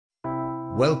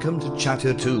Welcome to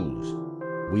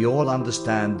Chattertools. We all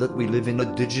understand that we live in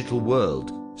a digital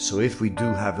world, so if we do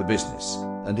have a business,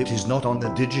 and it is not on the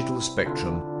digital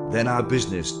spectrum, then our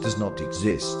business does not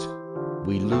exist.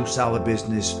 We lose our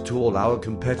business to all our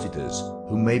competitors,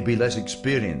 who may be less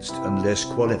experienced and less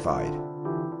qualified.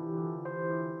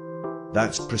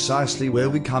 That's precisely where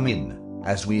we come in,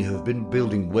 as we have been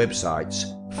building websites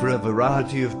for a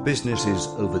variety of businesses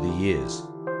over the years.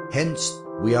 Hence,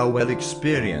 we are well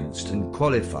experienced and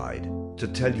qualified to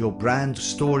tell your brand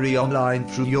story online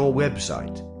through your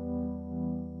website.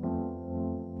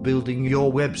 Building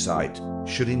your website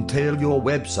should entail your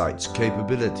website's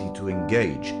capability to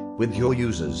engage with your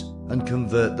users and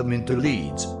convert them into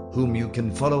leads, whom you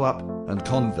can follow up and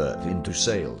convert into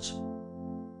sales.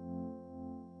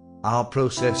 Our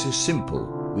process is simple.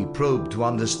 We probe to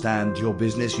understand your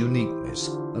business uniqueness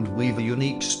and weave a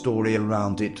unique story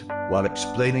around it while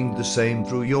explaining the same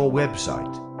through your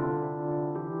website.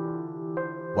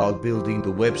 While building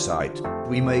the website,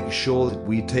 we make sure that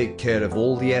we take care of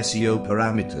all the SEO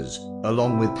parameters,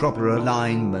 along with proper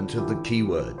alignment of the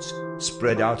keywords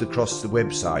spread out across the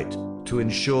website to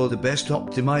ensure the best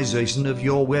optimization of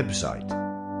your website.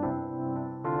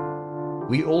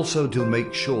 We also do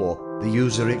make sure the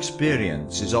user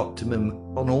experience is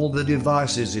optimum on all the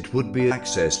devices it would be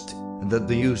accessed, and that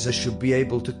the user should be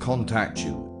able to contact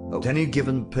you at any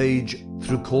given page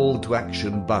through call to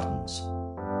action buttons.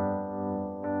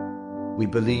 We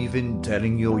believe in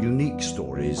telling your unique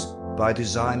stories by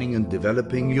designing and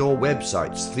developing your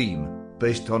website's theme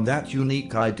based on that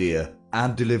unique idea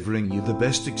and delivering you the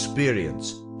best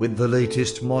experience with the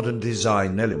latest modern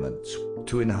design elements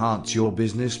to enhance your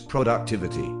business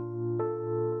productivity.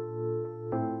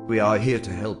 We are here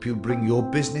to help you bring your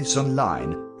business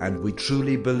online, and we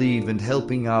truly believe in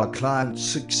helping our clients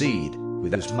succeed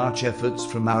with as much efforts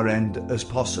from our end as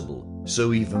possible.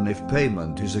 So even if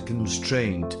payment is a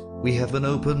constraint, we have an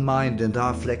open mind and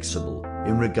are flexible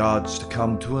in regards to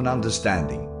come to an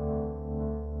understanding.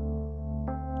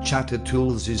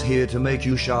 Chattertools is here to make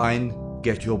you shine,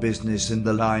 get your business in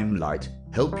the limelight,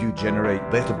 help you generate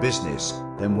better business.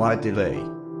 Then why delay?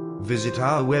 Visit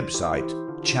our website,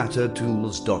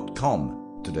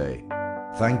 chattertools.com, today.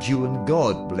 Thank you and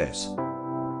God bless.